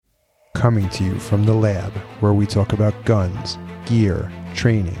coming to you from the lab where we talk about guns, gear,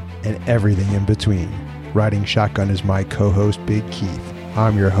 training, and everything in between. Riding shotgun is my co-host, Big Keith.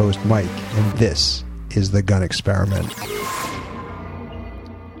 I'm your host, Mike, and this is the Gun Experiment.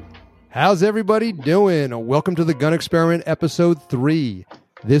 How's everybody doing? Welcome to the Gun Experiment, episode 3.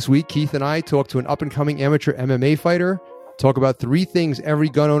 This week, Keith and I talk to an up-and-coming amateur MMA fighter, talk about 3 things every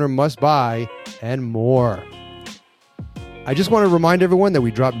gun owner must buy, and more. I just want to remind everyone that we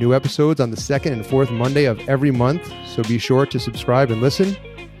drop new episodes on the 2nd and 4th Monday of every month, so be sure to subscribe and listen.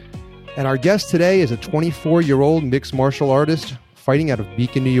 And our guest today is a 24-year-old mixed martial artist fighting out of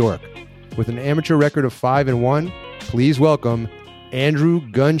Beacon, New York. With an amateur record of 5-1, please welcome Andrew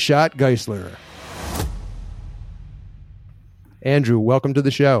Gunshot Geisler. Andrew, welcome to the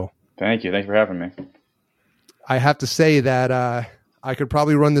show. Thank you. Thanks for having me. I have to say that I could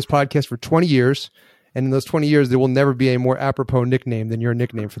probably run this podcast for 20 years, and in those 20 years, there will never be a more apropos nickname than your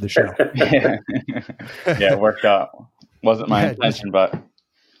nickname for the show. Yeah, it worked out. Wasn't my intention, but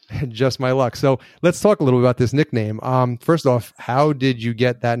just my luck. So let's talk a little bit about this nickname. First off, how did you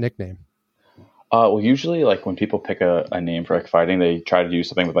get that nickname? Well, usually, like when people pick a name for like fighting, they try to do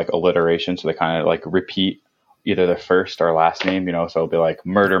something with like alliteration, so they kind of like repeat either their first or last name. You know, so it'll be like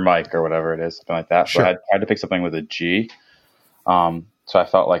Murder Mike or whatever it is, something like that. Sure. So I tried to pick something with a G. So I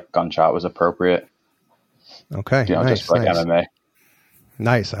felt like Gunshot was appropriate. Okay, you know, nice, just like nice. MMA.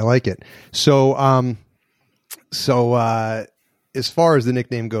 Nice, I like it. So, as far as the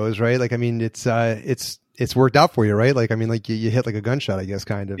nickname goes, right? Like, I mean, it's worked out for you, right? Like, I mean, like you hit like a gunshot, I guess,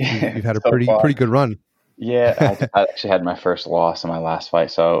 kind of. You've had a pretty good run. Yeah, I actually had my first loss in my last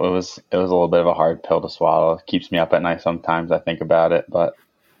fight, so it was a little bit of a hard pill to swallow. It keeps me up at night sometimes. I think about it, but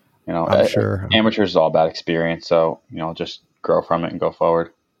you know, I'm sure amateurs is all about experience. So you know, just grow from it and go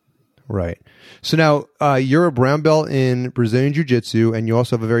forward. Right. So now you're a brown belt in Brazilian Jiu-Jitsu, and you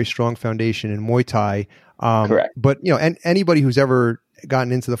also have a very strong foundation in Muay Thai. Correct. But you know, and anybody who's ever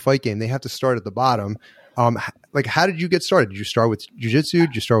gotten into the fight game, they have to start at the bottom. Like, how did you get started? Did you start with Jiu-Jitsu?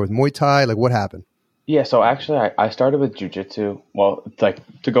 Did you start with Muay Thai? Like, what happened? Yeah, so actually I started with Jiu-Jitsu. Well, it's like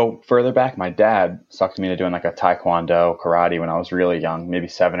to go further back, my dad sucked me into doing like a Taekwondo, karate when I was really young, maybe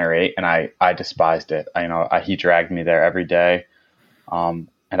 7 or 8, and I despised it. He dragged me there every day.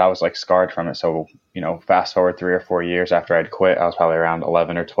 And I was like scarred from it. So, you know, fast forward 3 or 4 years after I'd quit, I was probably around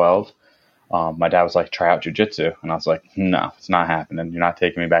 11 or 12. My dad was like, try out Jiu-Jitsu. And I was like, no, it's not happening. You're not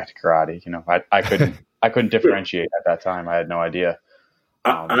taking me back to karate. You know, I couldn't differentiate at that time. I had no idea.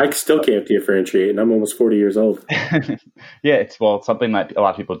 I still can't differentiate, and I'm almost 40 years old. Yeah, it's something that a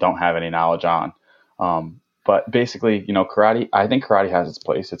lot of people don't have any knowledge on. But basically, you know, karate, I think karate has its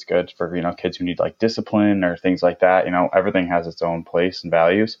place. It's good for, you know, kids who need like discipline or things like that. You know, everything has its own place and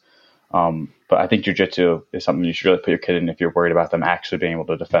values. But I think jiu-jitsu is something you should really put your kid in if you're worried about them actually being able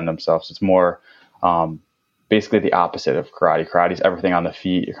to defend themselves. It's more basically the opposite of karate. Karate is everything on the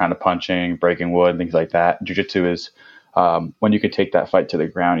feet. You're kind of punching, breaking wood, things like that. Jiu-jitsu is when you could take that fight to the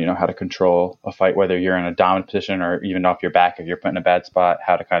ground, you know, how to control a fight, whether you're in a dominant position or even off your back, if you're put in a bad spot,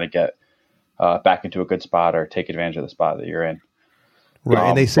 how to kind of get back into a good spot or take advantage of the spot that you're in. Right.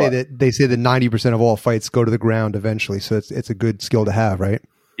 And they say that 90% of all fights go to the ground eventually. So it's a good skill to have, right?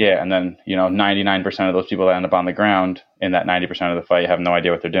 Yeah. And then, you know, 99% of those people that end up on the ground in that 90% of the fight have no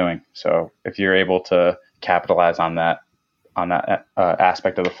idea what they're doing. So if you're able to capitalize on that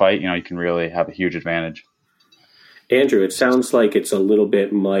aspect of the fight, you know, you can really have a huge advantage. Andrew, it sounds like it's a little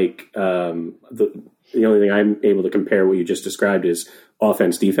bit like the only thing I'm able to compare what you just described is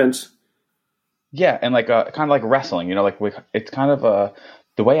offense, defense. Yeah, and like kind of like wrestling, you know, like it's kind of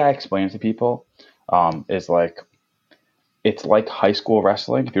the way I explain it to people is like it's like high school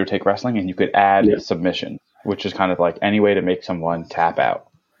wrestling. If you were to take wrestling and you could add submission, which is kind of like any way to make someone tap out.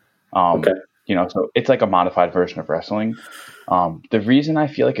 Okay. You know, so it's like a modified version of wrestling. The reason I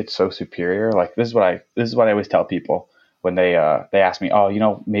feel like it's so superior, like this is what I always tell people when they ask me, oh, you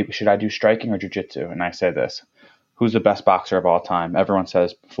know, maybe should I do striking or jiu-jitsu? And I say this: who's the best boxer of all time? Everyone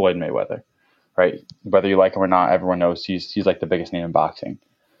says Floyd Mayweather. Right? Whether you like him or not, everyone knows he's like the biggest name in boxing.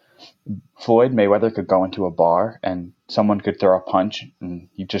 Floyd Mayweather could go into a bar and someone could throw a punch and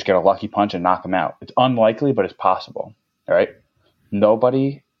you just get a lucky punch and knock him out. It's unlikely, but it's possible. All right?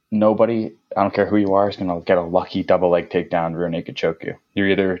 Nobody, I don't care who you are, is going to get a lucky double leg takedown, rear naked choke you. You're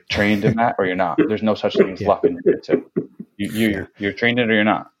either trained in that or you're not. There's no such thing as luck in jiu-jitsu. You're trained in it or you're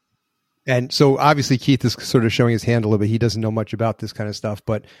not. And so obviously Keith is sort of showing his hand a little bit. He doesn't know much about this kind of stuff,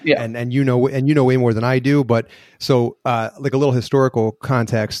 but and you know way more than I do. But so like a little historical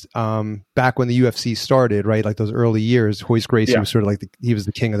context, back when the UFC started, right? Like those early years, Hoist Gracie was sort of like he was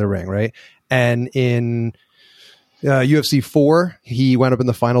the king of the ring, right? And in UFC 4, he went up in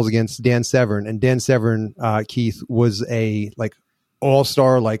the finals against Dan Severn, and Dan Severn, Keith, was a like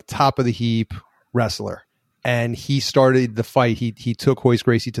all-star, like top of the heap wrestler. And he started the fight. He took Royce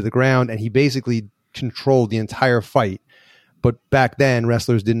Gracie to the ground, and he basically controlled the entire fight. But back then,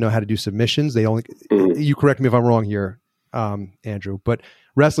 wrestlers didn't know how to do submissions. They only, you correct me if I'm wrong here, Andrew, but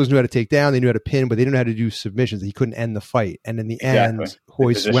wrestlers knew how to take down, they knew how to pin, but they didn't know how to do submissions. He couldn't end the fight. And in the end,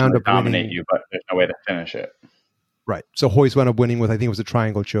 Royce wound up dominate winning. you, but there's no way to finish it. Right. So Royce wound up winning with, I think it was a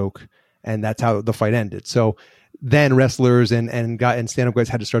triangle choke, and that's how the fight ended. So then wrestlers and stand-up guys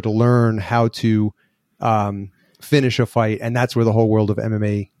had to start to learn how to finish a fight, and that's where the whole world of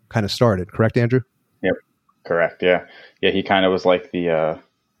MMA kind of started. Correct, Andrew? Yep. Correct. Yeah. Yeah. He kind of was like the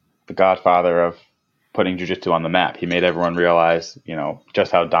godfather of putting jiu-jitsu on the map. He made everyone realize,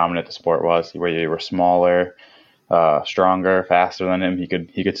 just how dominant the sport was. Where you were smaller, stronger, faster than him,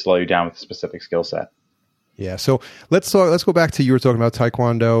 he could slow you down with a specific skill set. Yeah. So let's go back to, you were talking about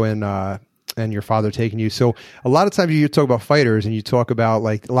Taekwondo and your father taking you. So a lot of times you talk about fighters, and you talk about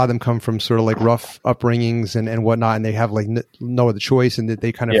like a lot of them come from sort of like rough upbringings and whatnot, and they have like no other choice, and that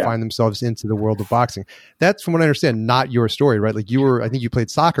they kind of find themselves into the world of boxing. That's, from what I understand, not your story, right? Like I think you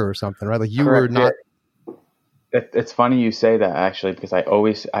played soccer or something, right? Like you Correct. were not. It's funny you say that, actually, because I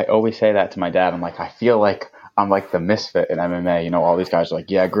always say that to my dad. I'm like, I feel like I'm like the misfit in MMA. All these guys are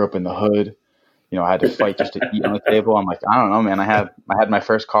like, yeah, I grew up in the hood. I had to fight just to eat on the table. I'm like, I don't know, man. I had my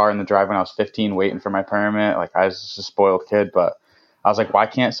first car in the drive when I was 15, waiting for my permit. Like, I was just a spoiled kid, but I was like, why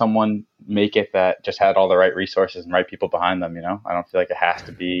can't someone make it that just had all the right resources and right people behind them? I don't feel like it has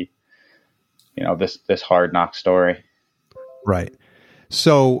to be, this hard knock story. Right.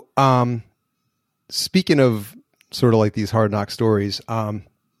 So, speaking of sort of like these hard knock stories,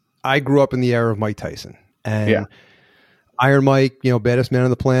 I grew up in the era of Mike Tyson, and Iron Mike, baddest man on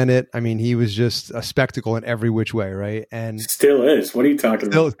the planet. I mean, he was just a spectacle in every which way, right? And still is. What are you talking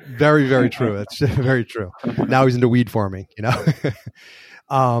about? Very, very true. That's very true. Now he's into weed farming,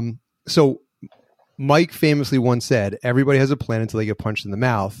 So Mike famously once said, everybody has a plan until they get punched in the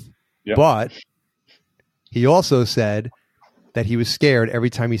mouth. Yep. But he also said that he was scared every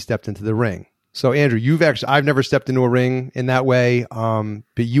time he stepped into the ring. So Andrew, I've never stepped into a ring in that way,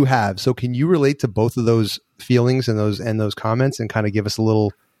 but you have. So can you relate to both of those feelings and those comments, and kind of give us a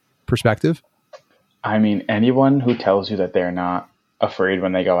little perspective? I mean, anyone who tells you that they're not afraid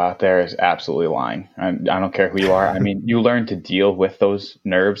when they go out there is absolutely lying. I don't care who you are. I mean, you learn to deal with those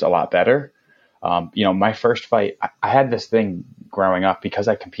nerves a lot better. My first fight, I had this thing growing up because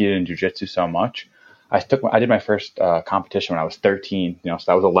I competed in jiu-jitsu so much. I did my first competition when I was 13, so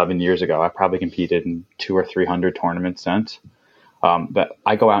that was 11 years ago. I probably competed in 200 or 300 tournaments since. But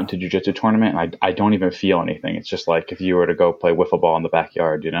I go out into jiu-jitsu tournament, and I don't even feel anything. It's just like if you were to go play wiffle ball in the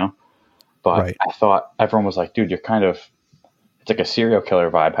backyard, But right. I thought everyone was like, dude, it's like a serial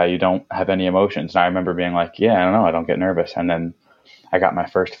killer vibe, how you don't have any emotions. And I remember being like, yeah, I don't know, I don't get nervous. And then I got my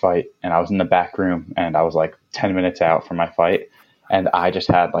first fight, and I was in the back room, and I was like 10 minutes out from my fight. And I just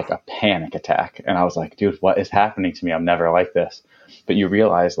had like a panic attack. And I was like, dude, what is happening to me? I'm never like this. But you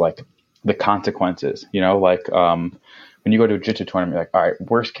realize like the consequences, when you go to a jiu-jitsu tournament, you're like, all right,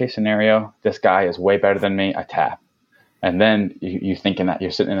 worst case scenario, this guy is way better than me. I tap. And then you thinking that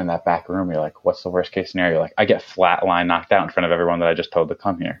you're sitting in that back room. You're like, what's the worst case scenario? Like, I get flatline knocked out in front of everyone that I just told to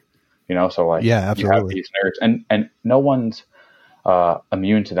come here, So like, yeah, absolutely. You have these nerves, and no one's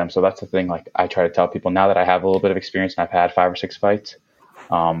immune to them. So that's the thing. Like, I try to tell people now that I have a little bit of experience and I've had 5 or 6 fights,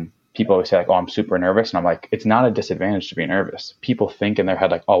 people always say like, oh, I'm super nervous. And I'm like, it's not a disadvantage to be nervous. People think in their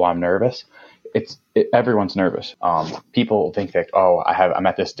head like, oh, I'm nervous. Everyone's nervous. People think that, oh, I'm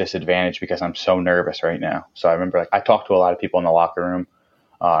at this disadvantage because I'm so nervous right now. So I remember like I talked to a lot of people in the locker room.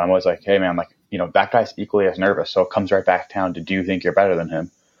 I'm always like, hey man, like, that guy's equally as nervous. So it comes right back down to, do you think you're better than him?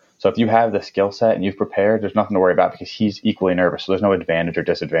 So if you have the skill set and you've prepared, there's nothing to worry about because he's equally nervous. So there's no advantage or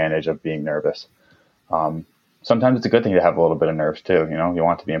disadvantage of being nervous. Sometimes it's a good thing to have a little bit of nerves too. You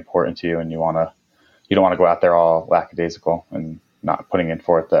want it to be important to you, and you don't want to go out there all lackadaisical and not putting in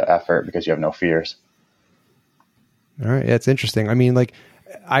forth the effort because you have no fears. All right. Yeah, it's interesting. I mean, like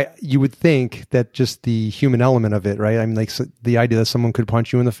you would think that just the human element of it, right? I mean, like the idea that someone could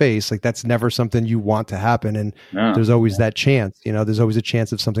punch you in the face, like that's never something you want to happen. And there's always that chance, there's always a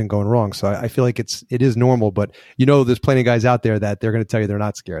chance of something going wrong. So I feel like it is normal, but there's plenty of guys out there that they're going to tell you they're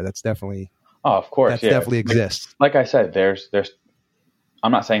not scared. That's definitely, of course, that definitely exists. Like I said,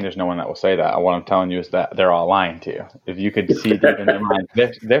 I'm not saying there's no one that will say that. What I'm telling you is that they're all lying to you. If you could see deep in their mind,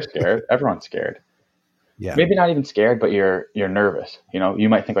 they're scared. Everyone's scared. Yeah. maybe not even scared, but you're nervous. You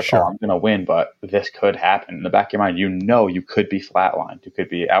might think like, Sure. oh, I'm going to win, but this could happen. In the back of your mind, you could be flatlined. You could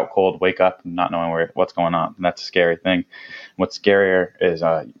be out cold, wake up, and not knowing what's going on. And that's a scary thing. What's scarier is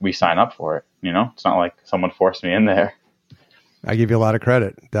we sign up for it. It's not like someone forced me in there. I give you a lot of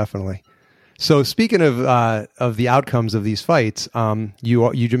credit, definitely. So speaking of the outcomes of these fights,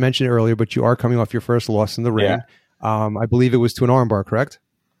 you mentioned it earlier, but you are coming off your first loss in the ring. Yeah. I believe it was to an armbar, correct?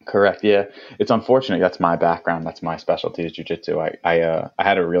 Correct. Yeah. It's unfortunate. That's my background. That's my specialty is jiu-jitsu. I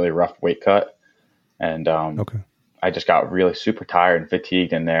had a really rough weight cut, and Okay. I just got really super tired and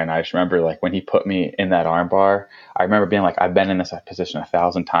fatigued in there. And I just remember like when he put me in that armbar, I remember being like, I've been in this position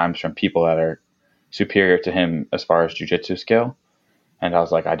 1,000 times from people that are superior to him as far as jiu-jitsu skill. And I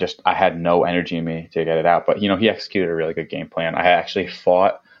was like, I had no energy in me to get it out. But, he executed a really good game plan. I actually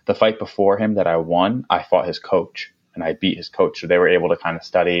fought the fight before him that I won. I fought his coach and I beat his coach. So they were able to kind of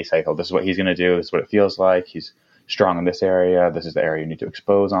study, say, oh, this is what he's going to do. This is what it feels like. He's strong in this area. This is the area you need to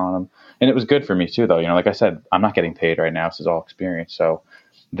expose on him. And it was good for me too, though. Like I said, I'm not getting paid right now. This is all experience. So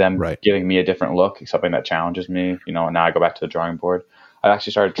them giving me a different look, something that challenges me, and now I go back to the drawing board. I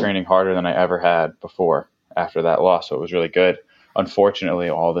actually started training harder than I ever had before after that loss. So it was really good. Unfortunately,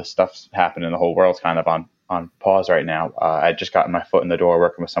 all this stuff's happened and the whole world's kind of on pause right now. I just gotten my foot in the door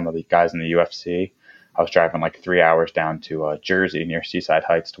working with some of the guys in the UFC. I was driving like 3 hours down to Jersey near Seaside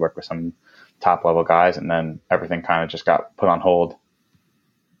Heights to work with some top level guys. And then everything kind of just got put on hold.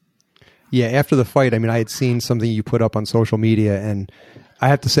 Yeah. After the fight, I had seen something you put up on social media, and I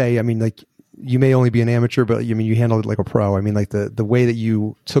have to say, like, you may only be an amateur, but you handled it like a pro. Like the way that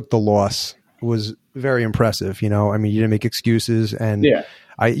you took the loss was very impressive. You didn't make excuses, and you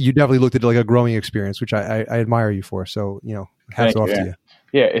definitely looked at it like a growing experience, which I admire you for. So, hats off to you.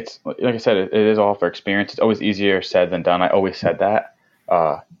 Yeah. It's like I said, it is all for experience. It's always easier said than done. I always said that,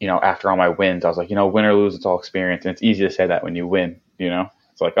 after all my wins, I was like, win or lose, it's all experience. And it's easy to say that when you win,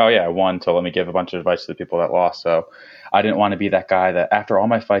 it's like, oh yeah, I won. So let me give a bunch of advice to the people that lost. So I didn't want to be that guy that after all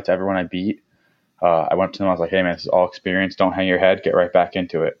my fights, everyone I beat, I went to them. I was like, hey man, this is all experience. Don't hang your head. Get right back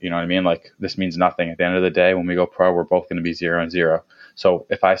into it. You know what I mean? Like, this means nothing. At the end of the day, when we go pro, we're both going to be 0-0. So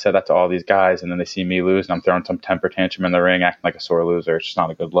if I said that to all these guys and then they see me lose and I'm throwing some temper tantrum in the ring, acting like a sore loser, it's just not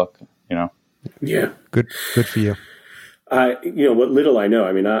a good look, Yeah. Good for you. What little I know,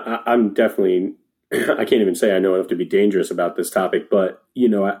 I'm definitely, I can't even say I know enough to be dangerous about this topic, but,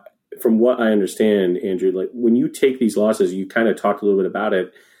 from what I understand, Andrew, like when you take these losses, you kind of talked a little bit about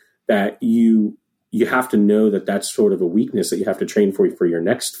it, that you have to know that that's sort of a weakness that you have to train for your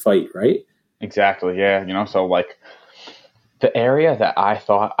next fight, right? Exactly. Yeah. So like the area that I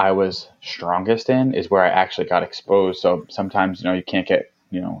thought I was strongest in is where I actually got exposed. So sometimes, you can't get,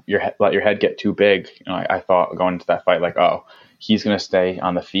 let your head get too big. I thought going into that fight, like, oh, he's going to stay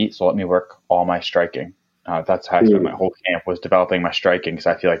on the feet. So let me work all my striking. That's how I spent my whole camp, was developing my striking, because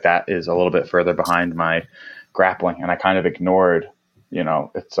I feel like that is a little bit further behind my grappling. And I kind of ignored,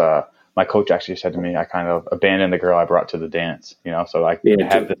 it's my coach actually said to me, I kind of abandoned the girl I brought to the dance, so I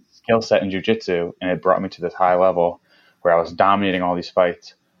had this skill set in jiu-jitsu, and it brought me to this high level where I was dominating all these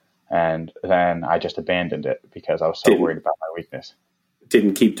fights. And then I just abandoned it because I was so worried about my weakness.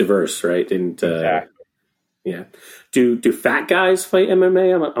 Didn't keep diverse, right? Exactly. Yeah. Do fat guys fight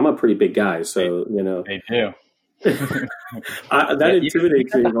MMA? I'm a pretty big guy, so they do. That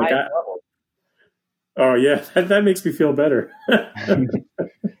intimidates me. Like oh yeah, that makes me feel better.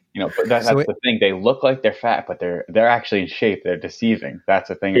 But that's the thing. They look like they're fat, but they're actually in shape. They're deceiving. That's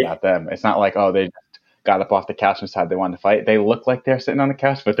the thing about them. It's not like, oh, they just got up off the couch and decided they wanted to fight. They look like they're sitting on the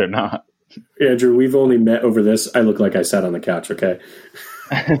couch, but they're not. Andrew, we've only met over this. I look like I sat on the couch. Okay.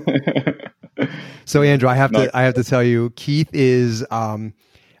 So Andrew, I have to tell you, Keith is a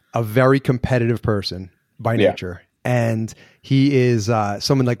very competitive person by nature, and he is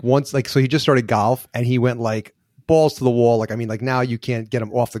someone so he just started golf, and he went like balls to the wall. Like now you can't get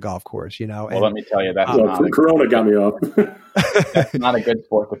him off the golf course, Well, let me tell you, that's Corona got me off. That's not a good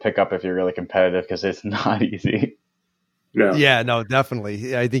sport to pick up if you're really competitive, because it's not easy. No. Yeah, no,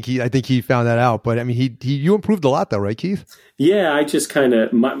 definitely. I think he found that out. But you improved a lot, though, right, Keith? Yeah, I just kind of,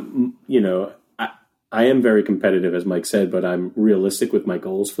 I am very competitive, as Mike said, but I'm realistic with my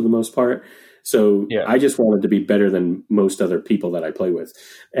goals for the most part. So I just wanted to be better than most other people that I play with.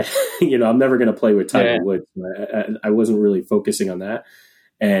 I'm never going to play with Tiger Woods. I wasn't really focusing on that.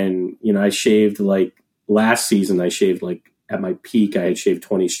 And, I shaved last season, at my peak, I had shaved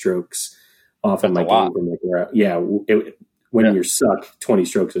 20 strokes off of my game. When you're suck, 20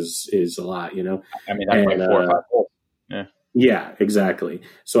 strokes is a lot, that's like 4 or 5 holes. Yeah. Yeah, exactly.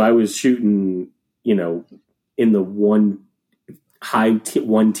 So I was shooting, in the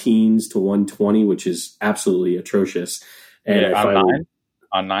one teens to 120, which is absolutely atrocious. And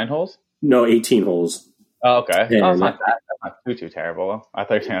on 9 holes? No, 18 holes. Oh, okay. That's not too terrible. I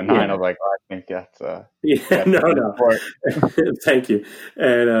thought you were saying 9. I was like, I think that's no. Thank you.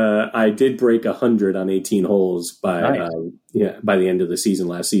 And I did break 100 on 18 holes by the end of the season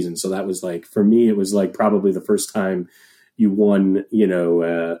last season. So that was like, for me, it was like probably the first time you won,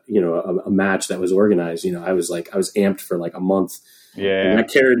 a match that was organized. I was amped for like a month. Yeah. And that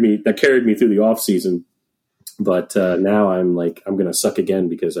carried me through the off season. But now I'm going to suck again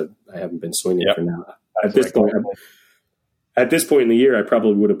because I haven't been swinging for now. At this point in the year, I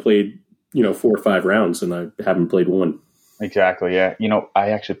probably would have played, 4 or 5 rounds, and I haven't played one. Exactly. Yeah.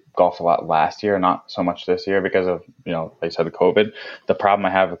 I actually golfed a lot last year, not so much this year because of, like I said, the COVID. The problem I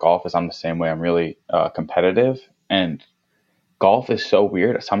have with golf is I'm the same way. I'm really competitive, and golf is so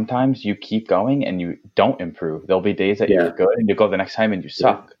weird. Sometimes you keep going and you don't improve. There'll be days that you're good and you go the next time and you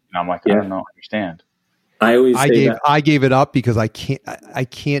suck. And I'm like, I don't know, understand. I gave it up because I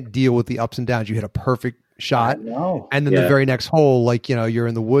can't deal with the ups and downs. You hit a perfect shot, and then the very next hole, you're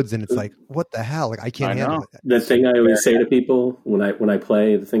in the woods, and it's like, what the hell? Like, I can't handle it. The thing I always say to people when I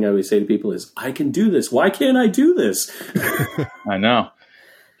play, is, I can do this. Why can't I do this? I know.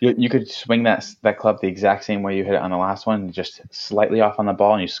 You could swing that club the exact same way you hit it on the last one, just slightly off on the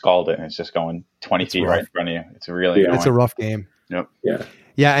ball, and you scald it, and it's just going 20 feet right in front of you. It's really annoying. It's a rough game. Yep. Yeah.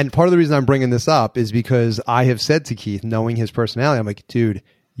 Yeah, and part of the reason I'm bringing this up is because I have said to Keith, knowing his personality, I'm like, dude,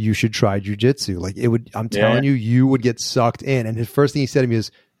 you should try jiu-jitsu. Like, I'm telling you would get sucked in. And his first thing he said to me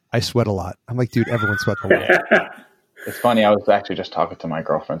is, I sweat a lot. I'm like, dude, everyone sweats a lot. It's funny. I was actually just talking to my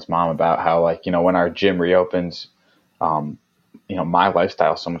girlfriend's mom about how, when our gym reopens, my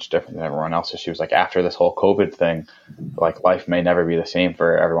lifestyle is so much different than everyone else's. She was like, after this whole COVID thing, life may never be the same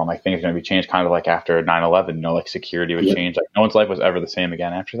for everyone. Like, things are going to be changed, kind of like after 9/11, security would change. Like, no one's life was ever the same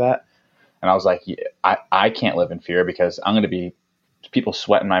again after that. And I was like, I can't live in fear because I'm going to be people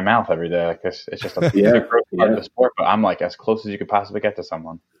sweat in my mouth every day. Like, this, it's just a part of the sport. But I'm like as close as you could possibly get to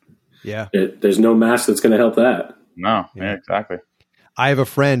someone. Yeah. There's no mask that's going to help that. No. Yeah, exactly. I have a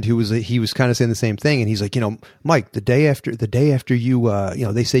friend who was kind of saying the same thing, and he's like, Mike, the day after you,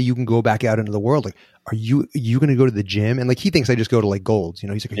 they say you can go back out into the world. Like, are you going to go to the gym? And he thinks I just go to Golds. He's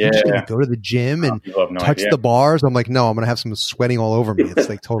like, are you just going to go to the gym and touch the bars? I'm like, no, I'm going to have some sweating all over me. It's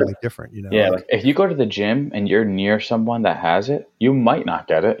totally different. Yeah. If you go to the gym and you're near someone that has it, you might not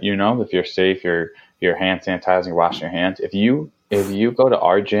get it. If you're safe, you're hand sanitizing, washing your hands. If you go to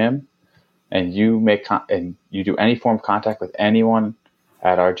our gym and you and you do any form of contact with anyone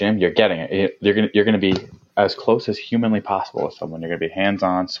at our gym, you're getting it. You're going to be as close as humanly possible with someone. You're going to be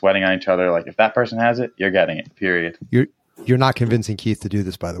hands-on, sweating on each other. Like, if that person has it, you're getting it, period. You're not convincing Keith to do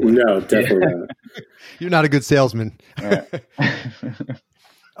this, by the way. No, definitely not. You're not a good salesman.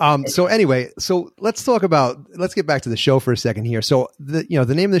 So anyway, let's get back to the show for a second here. So the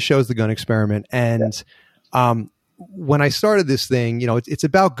name of the show is The Gun Experiment. And when I started this thing, it's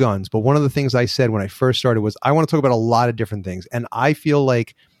about guns, but one of the things I said when I first started was I want to talk about a lot of different things. And I feel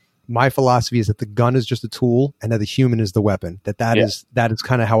like my philosophy is that the gun is just a tool and that the human is the weapon. That is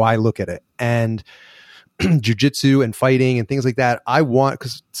kind of how I look at it. And jiu-jitsu and fighting and things like that,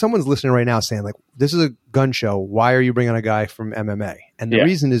 because someone's listening right now saying like, this is a gun show. Why are you bringing a guy from MMA? And the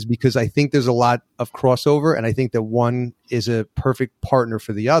reason is because I think there's a lot of crossover, and I think that one is a perfect partner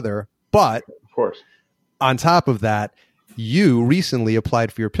for the other. But of course, on top of that, you recently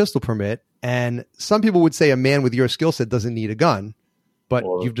applied for your pistol permit, and some people would say a man with your skill set doesn't need a gun, but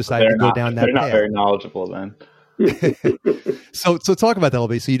you've decided to go down that path. They're not very knowledgeable then. So talk about that a little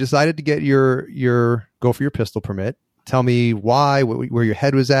bit. So you decided to get go for your pistol permit. Tell me why, where your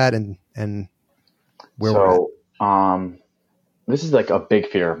head was at, and where we're at. This is like a big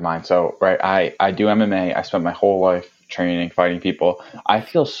fear of mine. So, right, I do MMA. I spent my whole life training, fighting people. I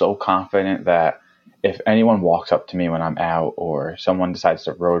feel so confident that if anyone walks up to me when I'm out, or someone decides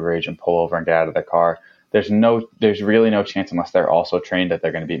to road rage and pull over and get out of their car, there's really no chance, unless they're also trained, that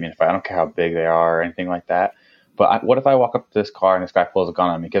they're going to beat me in a fight. I don't care how big they are or anything like that. But what if I walk up to this car and this guy pulls a gun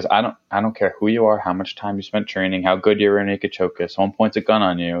on me? Because I don't care who you are, how much time you spent training, how good you're in a naked choke. If someone points a gun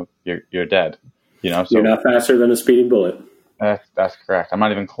on you, you're dead. So you're not faster than a speeding bullet. That's correct. I'm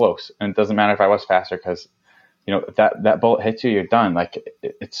not even close, and it doesn't matter if I was faster, because if that bullet hits you, you're done. Like,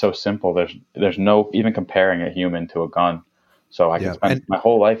 it's so simple. There's no even comparing a human to a gun. So I can spend my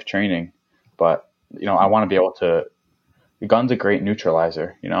whole life training, but I want to be able to. The gun's a great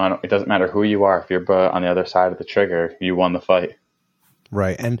neutralizer. It doesn't matter who you are. If you're on the other side of the trigger, you won the fight.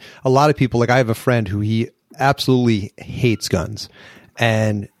 Right. And a lot of people, like I have a friend who he absolutely hates guns,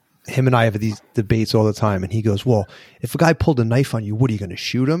 and him and I have these debates all the time, and he goes, "Well, if a guy pulled a knife on you, what are you going to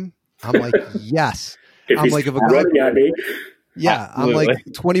shoot him?" I'm like, "Yes." I'm like, if a guy, yeah, absolutely. I'm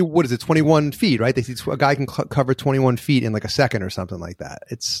like 20. What is it? 21 feet, right? They see a guy can cover 21 feet in like a second or something like that.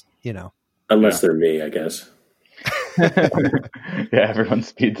 It's unless they're me, I guess. Yeah, everyone's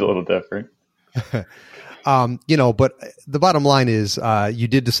speed's a little different. But the bottom line is, you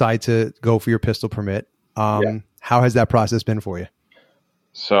did decide to go for your pistol permit. How has that process been for you?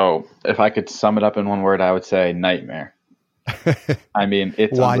 So if I could sum it up in one word, I would say nightmare. I mean,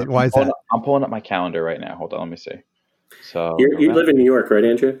 it's why is that? I'm pulling up my calendar right now. Hold on, let me see. So you live in New York, right,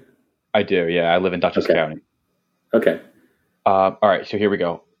 Andrew? I do. Yeah, I live in Dutchess County. Okay. All right. So here we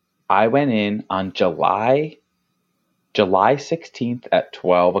go. I went in on July 16th at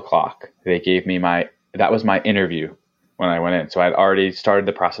 12 o'clock. They gave me that was my interview when I went in. So I'd already started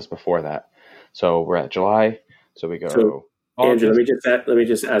the process before that. So we're at July. So we go. So, Andrew, let me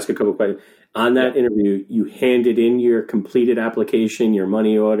just ask a couple questions. On that interview, you handed in your completed application, your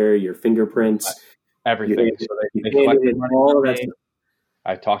money order, your fingerprints, everything. So they collected all of that stuff.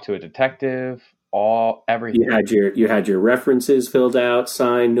 I talked to a detective. Everything. You had your references filled out,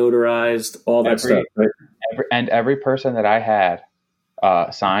 signed, notarized, all that stuff. Right? Every person that I had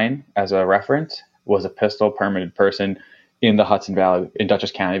sign as a reference was a pistol permitted person in the Hudson Valley in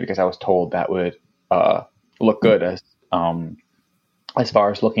Dutchess County, because I was told that would look good as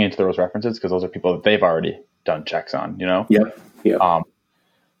far as looking into those references, because those are people that they've already done checks on. Yeah.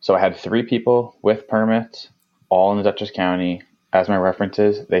 So I had 3 people with permits, all in the Dutchess County as my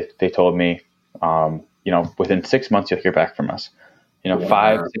references. They told me, within 6 months you'll hear back from us.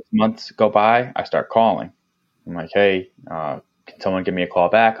 5-6 months go by, I start calling. I'm like, hey, can someone give me a call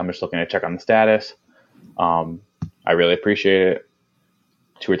back? I'm just looking to check on the status. I really appreciate it.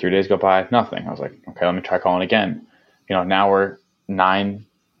 2 or 3 days go by, nothing. I was like, okay, let me try calling again. Now we're 9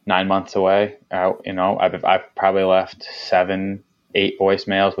 months away. I've probably left 7-8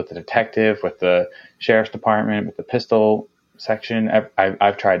 voicemails with the detective, with the sheriff's department, with the pistol section.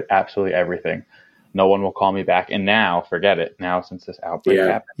 I've tried absolutely everything. No one will call me back. And now, forget it. Now, since this outbreak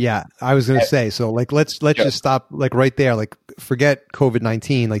happened. Yeah, I was going to say, so like, let's just stop like right there. Like, forget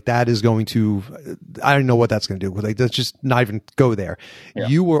COVID-19. Like, that is going to, I don't know what that's going to do. Like, let's just not even go there. Yeah.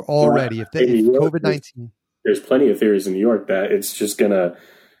 You were already, if COVID-19. There's plenty of theories in New York that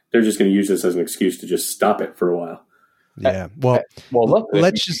they're just going to use this as an excuse to just stop it for a while. Yeah. Well, look, you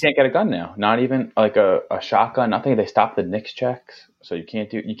can't get a gun now. Not even like a shotgun, nothing. They stopped the NICS checks. So you can't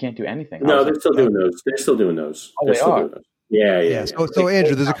do anything. No, they're still doing those. They're still doing those. Oh, they are. Yeah. So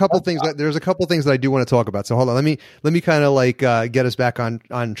Andrew, there's a couple things that I do want to talk about. So hold on, let me kind of like get us back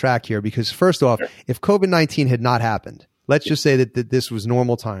on track here, because first off, if COVID-19 had not happened, let's just say that this was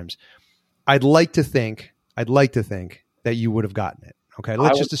normal times. I'd like to think that you would have gotten it. Okay,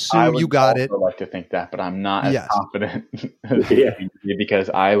 let's just assume you got it. I would like to think that, but I'm not as confident because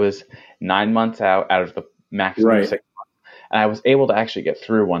I was 9 months out of the maximum 6 months. And I was able to actually get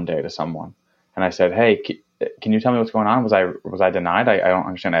through one day to someone. And I said, hey, can you tell me what's going on? Was I denied? I don't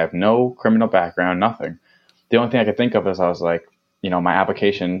understand. I have no criminal background, nothing. The only thing I could think of is I was like, my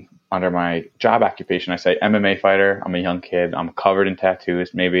application under my job occupation, I say MMA fighter. I'm a young kid. I'm covered in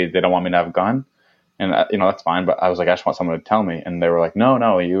tattoos. Maybe they don't want me to have a gun. And, that's fine. But I was like, I just want someone to tell me. And they were like,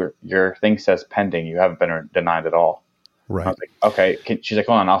 no, your thing says pending. You haven't been denied at all. Right. I was like, okay. She's like,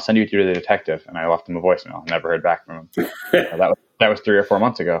 hold on, I'll send you through to the detective. And I left him a voicemail. Never heard back from him. That was 3 or 4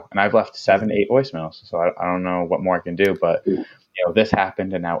 months ago. And I've left 7-8 voicemails. So I don't know what more I can do. But, this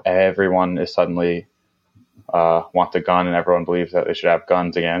happened. And now everyone is suddenly wants a gun, and everyone believes that they should have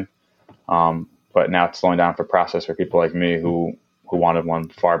guns again. But now it's slowing down for process for people like me who wanted one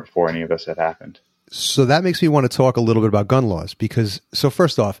far before any of this had happened. So that makes me want to talk a little bit about gun laws, because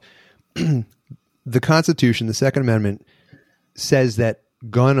first off, the Constitution, the Second Amendment, says that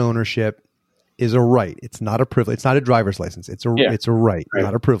gun ownership is a right. It's not a privilege. It's not a driver's license. It's a right,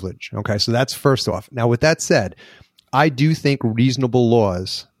 not a privilege. Okay, so that's first off. Now, with that said, I do think reasonable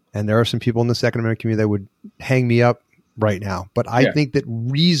laws, and there are some people in the Second Amendment community that would hang me up right now, but I think that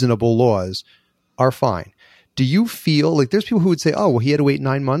reasonable laws are fine. Do you feel like there's people who would say, oh, well, he had to wait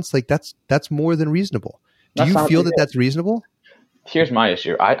 9 months? Like that's more than reasonable. Do you feel that that's reasonable? Here's my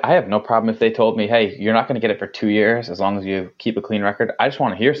issue. I have no problem if they told me, hey, you're not going to get it for 2 years as long as you keep a clean record. I just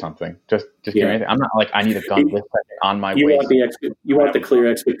want to hear something. Just give me anything. I'm not like, I need a gun this second on my way. You want the clear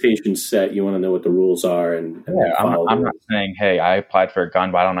expectations set. You want to know what the rules are. And I'm not saying, hey, I applied for a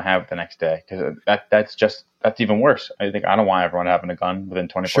gun, but I don't have it the next day. Because that's even worse. I think I don't want everyone having a gun within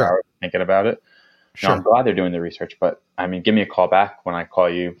 24 hours thinking about it. Sure. I'm glad they're doing the research, but I mean, give me a call back when I call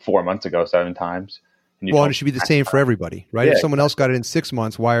you 4 months ago 7 times. Well, and it should be the same for everybody, right? Yeah, if someone else got it in 6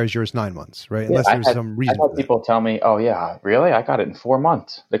 months, why is yours 9 months, right? Unless there's some reason. I've had people tell me, "Oh yeah, really? I got it in 4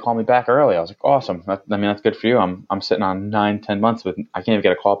 months." They called me back early. I was like, "Awesome! That's good for you." I'm sitting on 9-10 months with. I can't even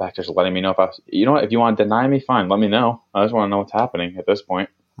get a call back just letting me know if you know what, if you want to deny me, fine, let me know. I just want to know what's happening at this point.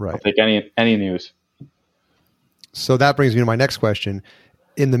 Right. I'll take any news. So that brings me to my next question.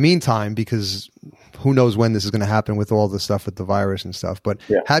 In the meantime, because who knows when this is going to happen with all the stuff with the virus and stuff, but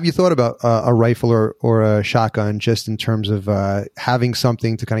have you thought about a rifle or a shotgun just in terms of having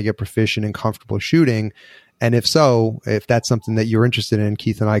something to kind of get proficient and comfortable shooting? And if so, if that's something that you're interested in,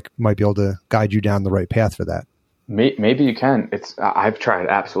 Keith and I might be able to guide you down the right path for that. Maybe you can. I've tried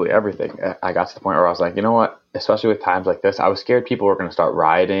absolutely everything. I got to the point where I was like, you know what? Especially with times like this, I was scared people were going to start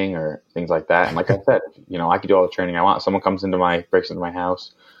rioting or things like that. And like I said, I could do all the training I want. Someone breaks into my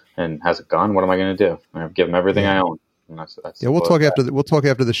house and has a gun. What am I going to do? I give them everything I own. And that's we'll talk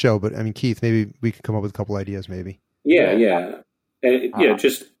after the show. But I mean, Keith, maybe we could come up with a couple ideas. Maybe. Yeah. And,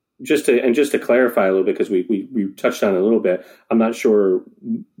 just to clarify a little bit, because we touched on it a little bit. I'm not sure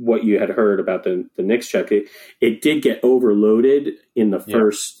what you had heard about the Nix check. It did get overloaded in the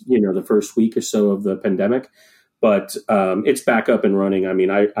first week or so of the pandemic, but it's back up and running. I mean,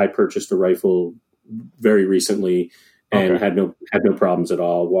 I purchased a rifle very recently and had no problems at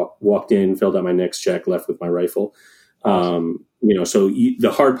all. Walked in, filled out my Nix check, left with my rifle. Awesome. So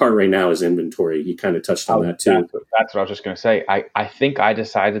the hard part right now is inventory. You kind of touched on that too. That's what I was just going to say. I think I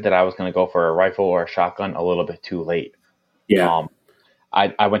decided that I was going to go for a rifle or a shotgun a little bit too late. Yeah.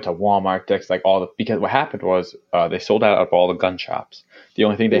 I went to Walmart, Dick's, because what happened was they sold out of all the gun shops. The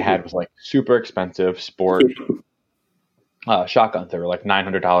only thing they had was like super expensive sport shotguns. They were like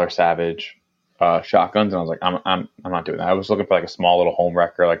 $900 Savage shotguns, and I was like, I'm not doing that. I was looking for like a small little home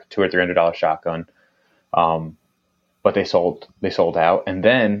wrecker, like $200 or $300 shotgun. But they sold out, and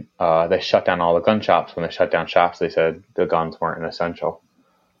then they shut down all the gun shops. When they shut down shops, they said the guns weren't an essential.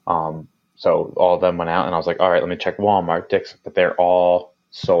 So all of them went out, and I was like, all right, let me check Walmart, Dick's, but they're all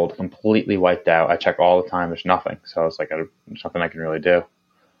sold, completely wiped out. I check all the time, there's nothing. So I was like, there's nothing I can really do.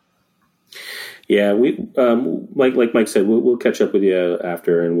 Yeah, we like Mike said, we'll catch up with you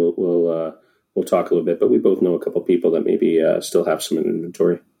after, and we'll talk a little bit. But we both know a couple people that maybe still have some in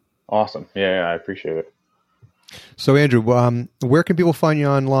inventory. Awesome. Yeah, I appreciate it. So Andrew, where can people find you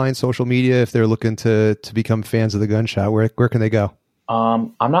online, social media, if they're looking to become fans of the Gunshot? Where can they go?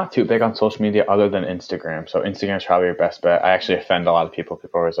 I'm not too big on social media other than Instagram. So Instagram is probably your best bet. I actually offend a lot of people.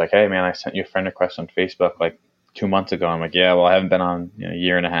 People are always like, hey man, I sent you a friend request on Facebook like 2 months ago. I'm like, yeah, well, I haven't been on a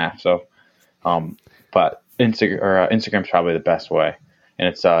year and a half. So, but Instagram is probably the best way. And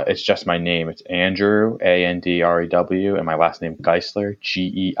it's just my name. It's Andrew, Andrew, and my last name Geisler,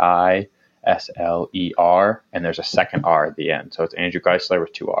 Geisler, and there's a second R at the end. So it's Andrew Geisler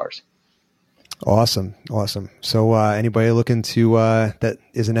with 2 R's. Awesome. So anybody looking to that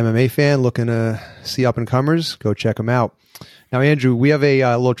is an MMA fan, looking to see up and comers, go check them out. Now, Andrew, we have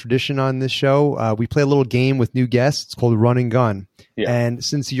a little tradition on this show. We play a little game with new guests. It's called Run and Gun. Yeah. And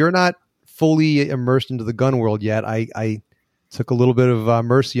since you're not fully immersed into the gun world yet, I took a little bit of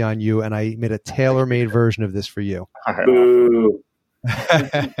mercy on you, and I made a tailor-made version of this for you. Boo.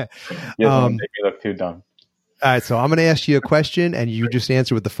 Make me look too dumb. All right, so I'm going to ask you a question, and you just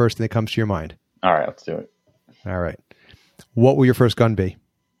answer with the first thing that comes to your mind. All right, let's do it. All right. What will your first gun be?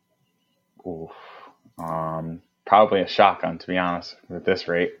 Ooh, probably a shotgun, to be honest, at this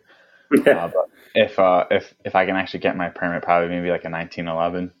rate. But if I can actually get my permit, probably maybe like a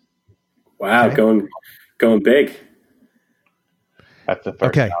 1911. Wow, okay. Going big. That's the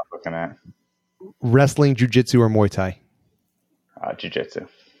first thing I was looking at. Wrestling, jiu-jitsu, or Muay Thai? Jiu-jitsu.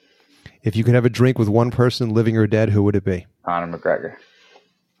 If you could have a drink with one person, living or dead, who would it be? Conor McGregor.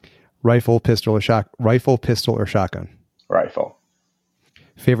 Rifle, pistol, or shotgun? Rifle.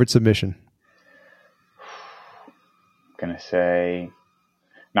 Favorite submission? I'm gonna say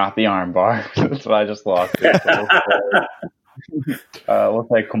not the arm bar. That's what I just lost. We'll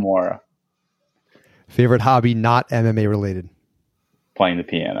say Kimura. Favorite hobby, not MMA related? Playing the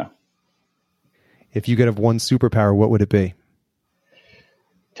piano. If you could have one superpower, what would it be?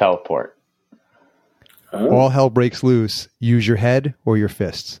 Teleport. All hell breaks loose. Use your head or your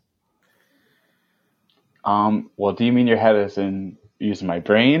fists? Well, do you mean your head as in using my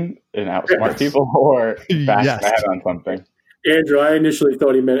brain and outsmart people, or bash my head on something? Andrew, I initially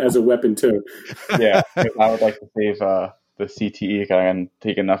thought he meant as a weapon too. Yeah, I would like to save the CTE. I can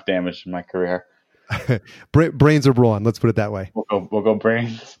take enough damage in my career. Brains or brawn? Let's put it that way. We'll go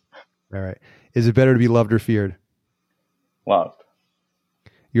brains. All right. Is it better to be loved or feared? Loved.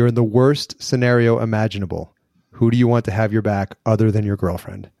 You're in the worst scenario imaginable. Who do you want to have your back other than your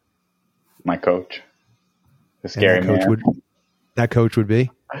girlfriend? My coach. The scary man. That coach would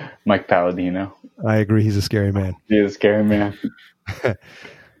be Mike Palladino. I agree. He's a scary man. He's a scary man. All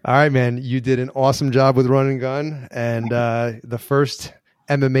right, man. You did an awesome job with Run and Gun, and the first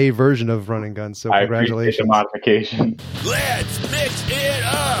MMA version of Run and Gun. So congratulations. I appreciate the modification. Let's mix it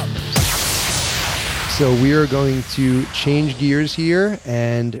up. So we are going to change gears here,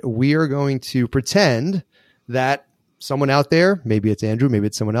 and we are going to pretend that someone out there, maybe it's Andrew, maybe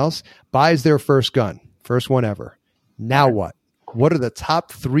it's someone else, buys their first gun, first one ever. Now what? What are the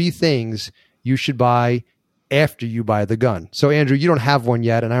top 3 things you should buy after you buy the gun? So Andrew, you don't have one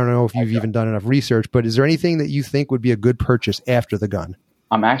yet, and I don't know if you've even done enough research, but is there anything that you think would be a good purchase after the gun?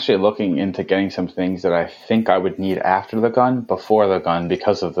 I'm actually looking into getting some things that I think I would need after the gun, before the gun,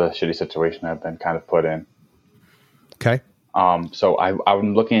 because of the shitty situation I've been kind of put in. Okay. So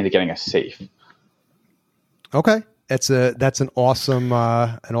I'm looking into getting a safe. Okay. That's an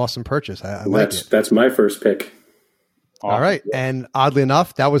awesome purchase. I like it. That's my first pick. All right. And oddly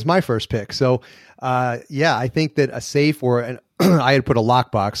enough, that was my first pick. So, I think that a safe or I had put a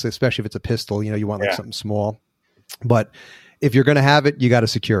lockbox, especially if it's a pistol, you want like something small, but if you're going to have it, you got to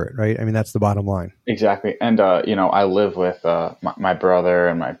secure it, right? I mean, that's the bottom line. Exactly. And, I live with my brother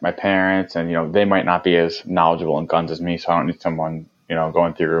and my parents, and, they might not be as knowledgeable in guns as me. So I don't need someone,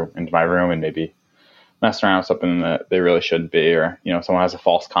 going through into my room and maybe mess around with something that they really shouldn't be, or, someone has a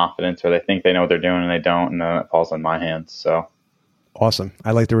false confidence, or they think they know what they're doing and they don't, and then it falls on my hands. So awesome.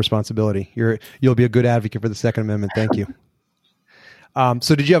 I like the responsibility. You'll be a good advocate for the Second Amendment. Thank you.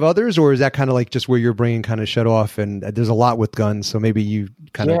 So did you have others, or is that kind of like just where your brain kind of shut off, and there's a lot with guns, so maybe you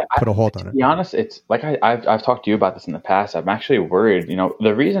kind of put a halt on it? To be honest, it's like I've talked to you about this in the past. I'm actually worried.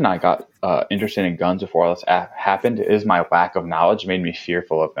 The reason I got interested in guns before all this happened is my lack of knowledge made me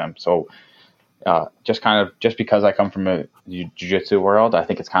fearful of them. So just because I come from a jiu-jitsu world, I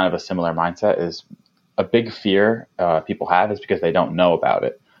think it's kind of a similar mindset. Is a big fear people have is because they don't know about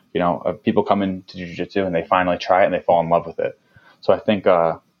it. People come into jiu-jitsu and they finally try it and they fall in love with it. So I think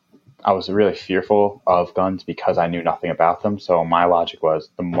I was really fearful of guns because I knew nothing about them. So my logic was,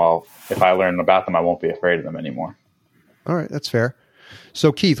 if I learn about them, I won't be afraid of them anymore. All right, that's fair.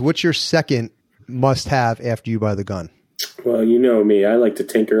 So Keith, what's your second must-have after you buy the gun? Well, you know me. I like to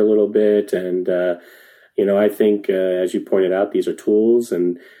tinker a little bit, and I think, as you pointed out, these are tools,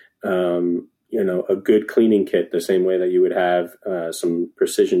 and a good cleaning kit, the same way that you would have some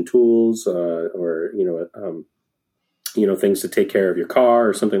precision tools, or things to take care of your car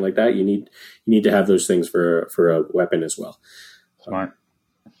or something like that. You need to have those things for a weapon as well. Smart.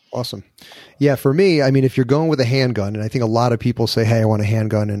 Awesome. Yeah, for me, I mean, if you're going with a handgun, and I think a lot of people say, hey, I want a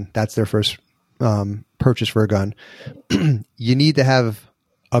handgun, and that's their first purchase for a gun, you need to have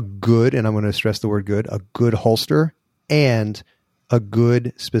a good, and I'm going to stress the word good, a good holster and a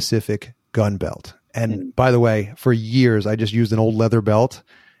good specific gun belt. And by the way, for years, I just used an old leather belt.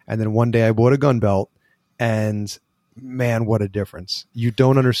 And then one day I bought a gun belt, and man, what a difference. You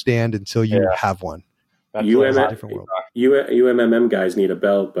don't understand until you have one. That's a different world. UMMM guys need a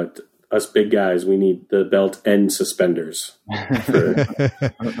belt, but us big guys, we need the belt and suspenders.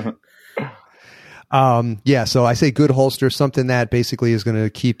 So I say good holster, something that basically is going to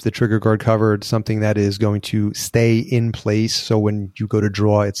keep the trigger guard covered, something that is going to stay in place. So when you go to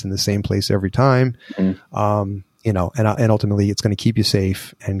draw, it's in the same place every time. And ultimately it's going to keep you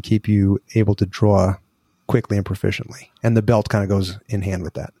safe and keep you able to draw quickly and proficiently. And the belt kind of goes in hand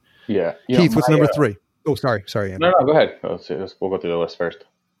with that. Yeah. Keith, what's number 3? Oh, sorry. Andrew. No, go ahead. We'll go through the list first.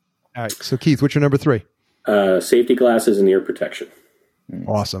 All right. So Keith, what's your number 3? Safety glasses and ear protection.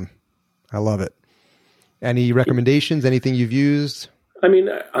 Awesome. I love it. Any recommendations? Anything you've used? I mean,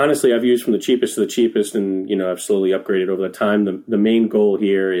 honestly, I've used from the cheapest to the cheapest, and, I've slowly upgraded over the time. The main goal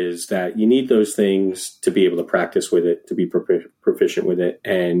here is that you need those things to be able to practice with it, to be proficient with it.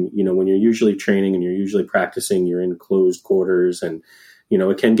 And, when you're usually training and you're usually practicing, you're in closed quarters, and,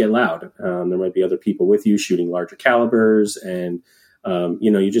 it can get loud. There might be other people with you shooting larger calibers, and,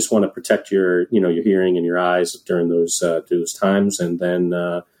 you just want to protect your hearing and your eyes during those times. And then,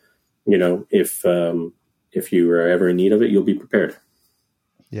 if you are ever in need of it, you'll be prepared.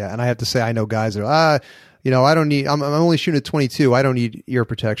 Yeah. And I have to say, I know guys are, I don't need, I'm only shooting at 22. I don't need ear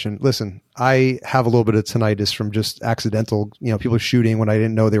protection. Listen, I have a little bit of tinnitus from just accidental, people shooting when I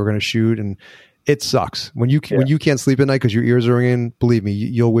didn't know they were going to shoot. And it sucks when you can't sleep at night because your ears are ringing. Believe me,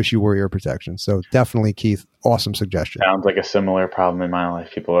 you'll wish you wore ear protection. So definitely, Keith, awesome suggestion. Sounds like a similar problem in my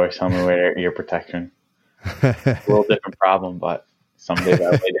life. People always tell me to wear ear protection. A little different problem, but some days I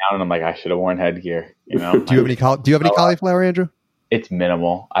lay down and I'm like, I should have worn headgear. Do you have any cauliflower, Andrew? It's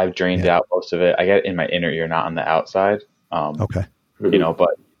minimal. I've drained out most of it. I get it in my inner ear, not on the outside. Okay. But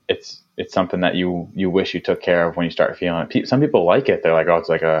it's it's something that you wish you took care of when you start feeling it. Some people like it. They're like, oh, it's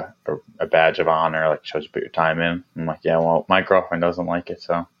like a badge of honor, like shows you put your time in. I'm like, yeah, well, my girlfriend doesn't like it,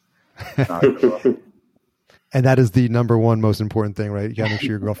 so. And that is the number one most important thing, right? You got to make sure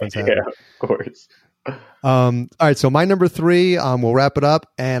your girlfriend's happy. Yeah, of course. All right. So my number 3, we'll wrap it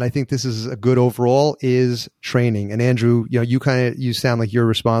up. And I think this is a good overall is training. And Andrew, you sound like you're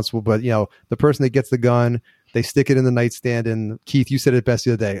responsible, but the person that gets the gun, they stick it in the nightstand. And Keith, you said it best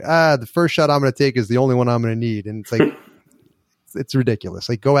the other day. The first shot I'm going to take is the only one I'm going to need. And it's like, it's ridiculous.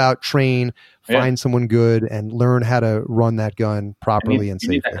 Like go out, train, find someone good and learn how to run that gun properly and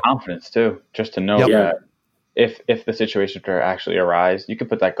safely. You need that confidence too, just to know that if the situation were to actually arise, you can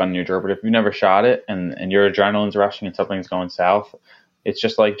put that gun in your drawer. But if you never shot it and your adrenaline's rushing and something's going south, it's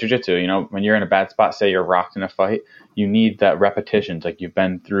just like jiu-jitsu. When you're in a bad spot, say you're rocked in a fight, you need that repetitions. Like you've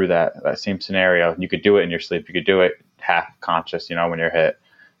been through that same scenario. You could do it in your sleep. You could do it half conscious, when you're hit.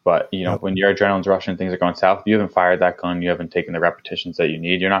 But, when your adrenaline's rushing, things are going south, if you haven't fired that gun, you haven't taken the repetitions that you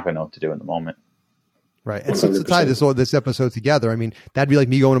need, you're not going to know what to do in the moment. Right. And so to tie this episode together, I mean, that'd be like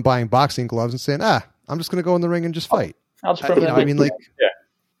me going and buying boxing gloves and saying, I'm just going to go in the ring and just fight. I'll just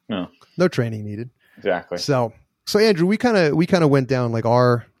no training needed. Exactly. So Andrew, we kind of went down like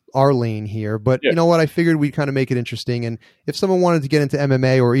our lane here, but you know what? I figured we'd kind of make it interesting. And if someone wanted to get into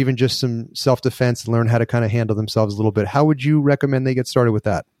MMA or even just some self-defense and learn how to kind of handle themselves a little bit, how would you recommend they get started with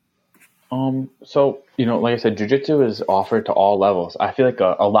that? So, like I said, jiu-jitsu is offered to all levels. I feel like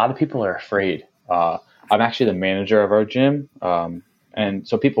a lot of people are afraid. I'm actually the manager of our gym. And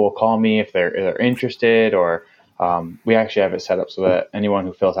so people will call me if they're interested, or we actually have it set up so that anyone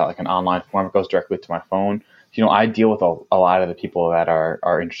who fills out like an online form, it goes directly to my phone. I deal with a lot of the people that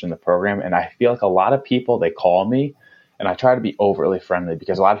are interested in the program, and I feel like a lot of people, they call me, and I try to be overly friendly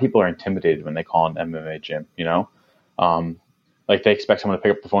because a lot of people are intimidated when they call an MMA gym. Like they expect someone to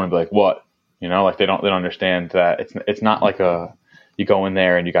pick up the phone and be like, "What?" Like they don't understand that it's not like you go in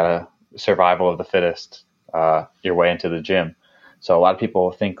there and you got a survival of the fittest your way into the gym. So a lot of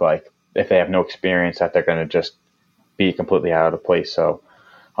people think like if they have no experience that they're going to just be completely out of place. So,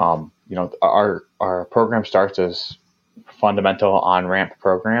 our program starts as fundamental on-ramp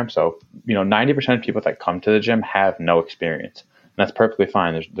program. So, 90% of people that come to the gym have no experience, and that's perfectly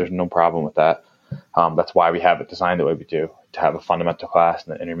fine. There's no problem with that. That's why we have it designed the way we do, to have a fundamental class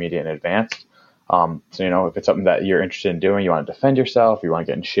and an intermediate and advanced. So, if it's something that you're interested in doing, you want to defend yourself, you want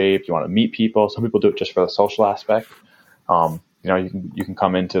to get in shape, you want to meet people. Some people do it just for the social aspect. You can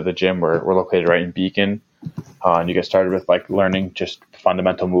come into the gym. We're located right in Beacon, and you get started with like learning just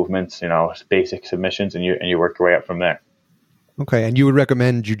fundamental movements, basic submissions, and you work your way up from there. Okay, and you would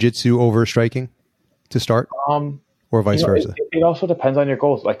recommend jiu-jitsu over striking to start, or vice versa? It also depends on your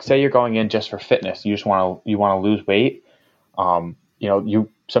goals. Like, say you're going in just for fitness, you just want to lose weight.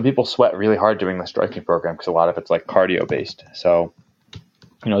 Some people sweat really hard doing the striking program because a lot of it's like cardio based. So,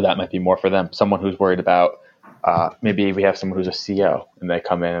 that might be more for them. Someone who's worried about. Maybe we have someone who's a CO and they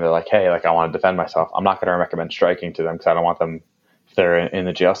come in and they're like, hey, like I want to defend myself. I'm not going to recommend striking to them because I don't want them, if they're in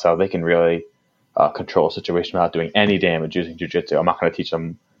the jail cell, they can really control a situation without doing any damage using jiu-jitsu. I'm not going to teach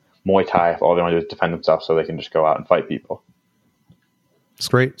them Muay Thai if all they want to do is defend themselves so they can just go out and fight people. It's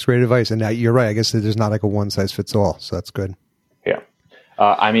great. It's great advice. And you're right. I guess there's not like a one size fits all. So that's good. Yeah.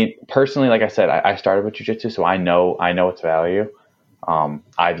 Personally, like I said, I started with jiu-jitsu, so I know its value.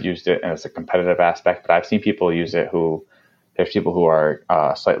 I've used it as a competitive aspect, but I've seen people use it there's people who are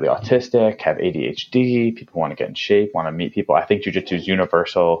slightly autistic, have ADHD, people want to get in shape, want to meet people. I think jiu-jitsu is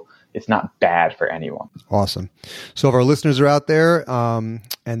universal. It's not bad for anyone. Awesome. So if our listeners are out there and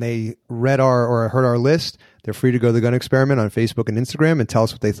they read or heard our list, they're free to go to the Gun Experiment on Facebook and Instagram and tell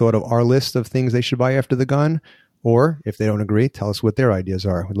us what they thought of our list of things they should buy after the gun. Or if they don't agree, tell us what their ideas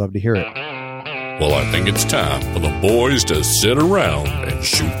are. We'd love to hear it. Well, I think it's time for the boys to sit around and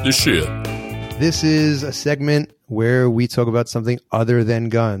shoot the shit. This is a segment where we talk about something other than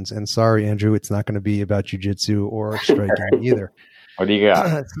guns. And sorry, Andrew, it's not going to be about jiu-jitsu or striking either. What do you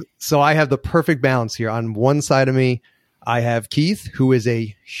got? So I have the perfect balance here. On one side of me, I have Keith, who is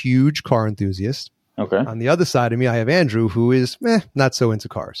a huge car enthusiast. Okay. On the other side of me, I have Andrew, who is not so into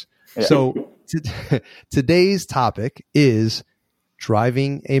cars. Yeah. So today's topic is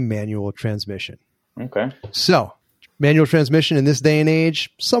driving a manual transmission. Okay. So manual transmission in this day and age,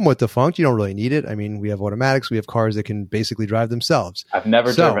 somewhat defunct. You don't really need it. I mean, we have automatics. We have cars that can basically drive themselves. I've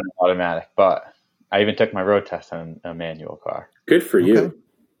never driven an automatic, but I even took my road test on a manual car. Good for you.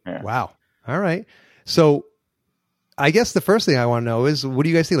 Yeah. Wow. All right. So I guess the first thing I want to know is, what do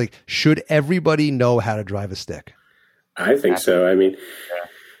you guys think? Like, should everybody know how to drive a stick? I think so. I mean,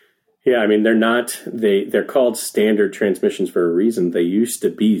 Yeah, I mean, they're called standard transmissions for a reason. They used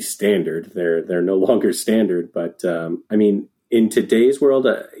to be standard. They're no longer standard. But I mean, in today's world,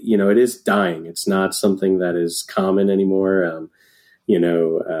 it is dying. It's not something that is common anymore.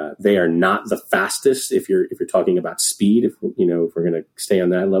 They are not the fastest if you're talking about speed. If we're going to stay on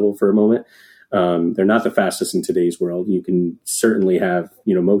that level for a moment, they're not the fastest in today's world. You can certainly have,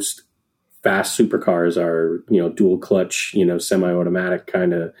 most fast supercars are, dual clutch, semi-automatic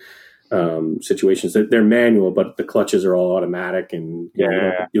kind of situations. They're manual, but the clutches are all automatic and you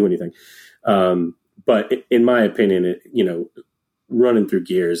don't do anything. But in my opinion, running through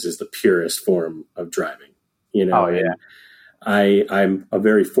gears is the purest form of driving. Oh yeah. I'm a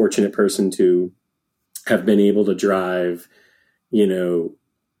very fortunate person to have been able to drive,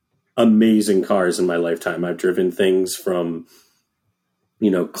 amazing cars in my lifetime. I've driven things from,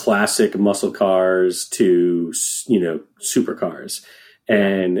 classic muscle cars to, supercars.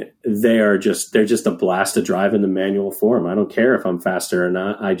 And they're just a blast to drive in the manual form. I don't care if I'm faster or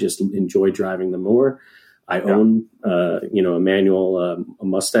not. I just enjoy driving them more. I own, a manual, a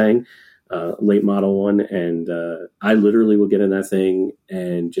Mustang, late model one. And I literally will get in that thing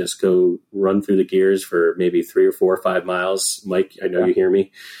and just go run through the gears for maybe 3 or 4 or 5 miles. Mike, I know you hear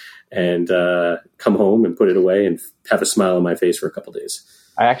me. And come home and put it away and have a smile on my face for a couple of days.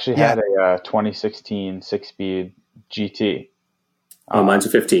 I actually had a 2016 6-speed GT. Oh, mine's a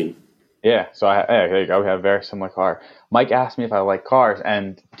 15. Yeah, so there you go. We have a very similar car. Mike asked me if I like cars,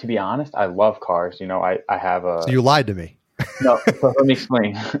 and to be honest, I love cars. I have a... So you lied to me. No, so let me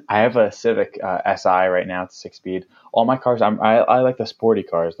explain. I have a Civic SI right now. It's 6-speed. All my cars, I like the sporty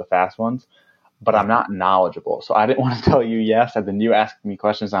cars, the fast ones, but I'm not knowledgeable. So I didn't want to tell you yes, and then you asked me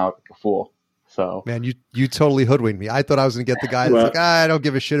questions, and I look like a fool. So man, you totally hoodwinked me. I thought I was going to get the guy that's I don't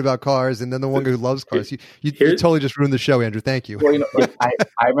give a shit about cars, and then the one who loves cars. You totally just ruined the show, Andrew. Thank you. Well,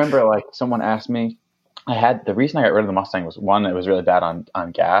 I remember someone asked me. The reason I got rid of the Mustang was, one, it was really bad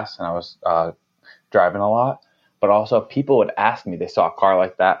on gas, and I was driving a lot. But also, people would ask me. They saw a car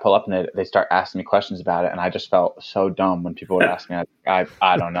like that pull up, and they start asking me questions about it, and I just felt so dumb when people would ask me. I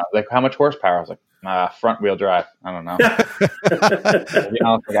don't know, how much horsepower. I was like, front wheel drive. I don't know. I didn't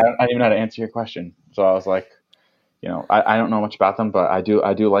even know how to answer your question. So I was like, I don't know much about them, but I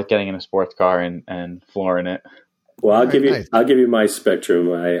do like getting in a sports car and flooring it. Well, I'll give you my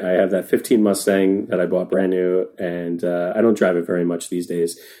spectrum. I have that 15 Mustang that I bought brand new, and I don't drive it very much these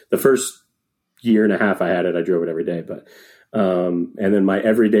days. The first year and a half I had it, I drove it every day, but and then my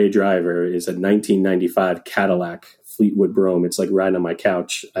everyday driver is a 1995 Cadillac Fleetwood Brougham. It's like riding on my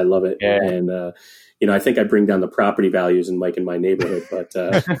couch. I love it. Yeah. And, I think I bring down the property values in my neighborhood, but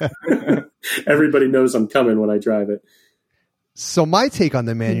everybody knows I'm coming when I drive it. So my take on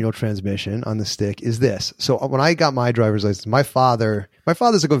the manual transmission on the stick is this. So when I got my driver's license, my father's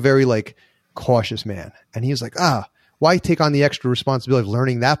like a very cautious man. And he was like, why take on the extra responsibility of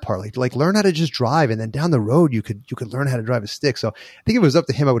learning that part? Like learn how to just drive, and then down the road you could learn how to drive a stick. So I think if it was up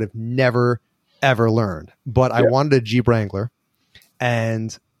to him, I would have never ever learned. But I wanted a Jeep Wrangler,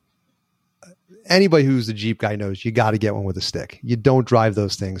 and anybody who's a Jeep guy knows you got to get one with a stick. You don't drive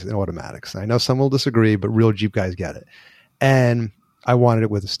those things in automatics. I know some will disagree, but real Jeep guys get it. And I wanted it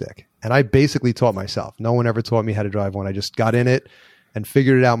with a stick, and I basically taught myself. No one ever taught me how to drive one. I just got in it and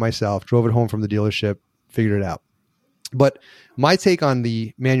figured it out myself. Drove it home from the dealership, figured it out. But my take on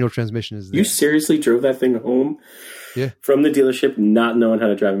the manual transmission is this. You seriously drove that thing home from the dealership not knowing how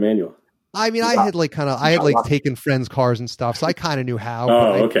to drive a manual? I mean, I had taken friends' cars and stuff, so I kind of knew how.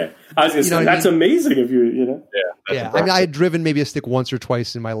 Okay. I was going to say, that's amazing if you. Yeah. I mean, I had driven maybe a stick once or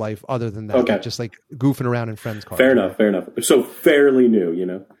twice in my life other than that. Just goofing around in friends' cars. Fair enough. So fairly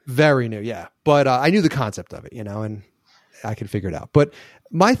new, Very new, yeah. But I knew the concept of it, and I could figure it out. But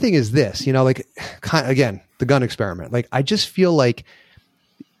my thing is this, again, the gun experiment. I just feel like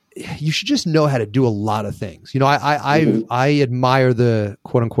you should just know how to do a lot of things. I admire the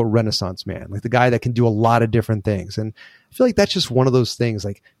quote unquote Renaissance man, the guy that can do a lot of different things. And I feel like that's just one of those things.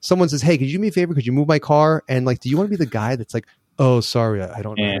 Someone says, "Hey, could you do me a favor? Could you move my car?" And do you want to be the guy that's like, "Oh, sorry, I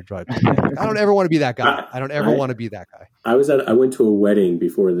don't know how to drive." I don't ever want to be that guy. I don't ever want to be that guy. I went to a wedding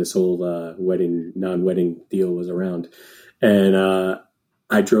before this whole non-wedding deal was around. And,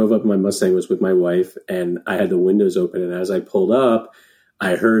 I drove up, my Mustang was with my wife, and I had the windows open. And as I pulled up,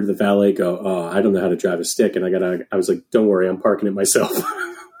 I heard the valet go, "Oh, I don't know how to drive a stick." And I was like, "Don't worry, I'm parking it myself."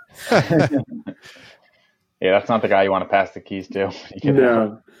 Yeah, that's not the guy you want to pass the keys to.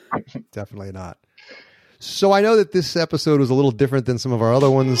 No, definitely not. So I know that this episode was a little different than some of our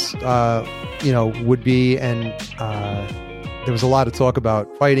other ones, would be. And there was a lot of talk about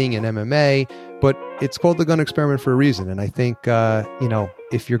fighting and MMA, but it's called the Gun Experiment for a reason. And I think,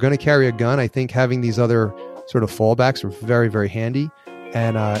 if you're going to carry a gun, I think having these other sort of fallbacks are very, very handy.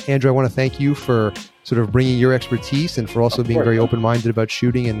 And Andrew, I want to thank you for sort of bringing your expertise and for also being very open-minded about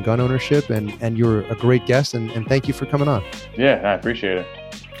shooting and gun ownership. And you're a great guest, and thank you for coming on. Yeah, I appreciate it.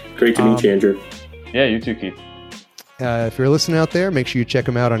 Great to meet you, Andrew. Yeah, you too, Keith. If you're listening out there, make sure you check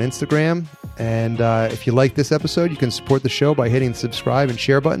him out on Instagram. And if you like this episode, you can support the show by hitting the subscribe and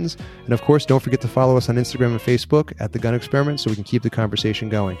share buttons. And of course, don't forget to follow us on Instagram and Facebook at The Gun Experiment so we can keep the conversation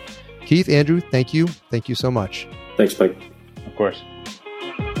going. Keith, Andrew, thank you. Thank you so much. Thanks, Mike. Of course.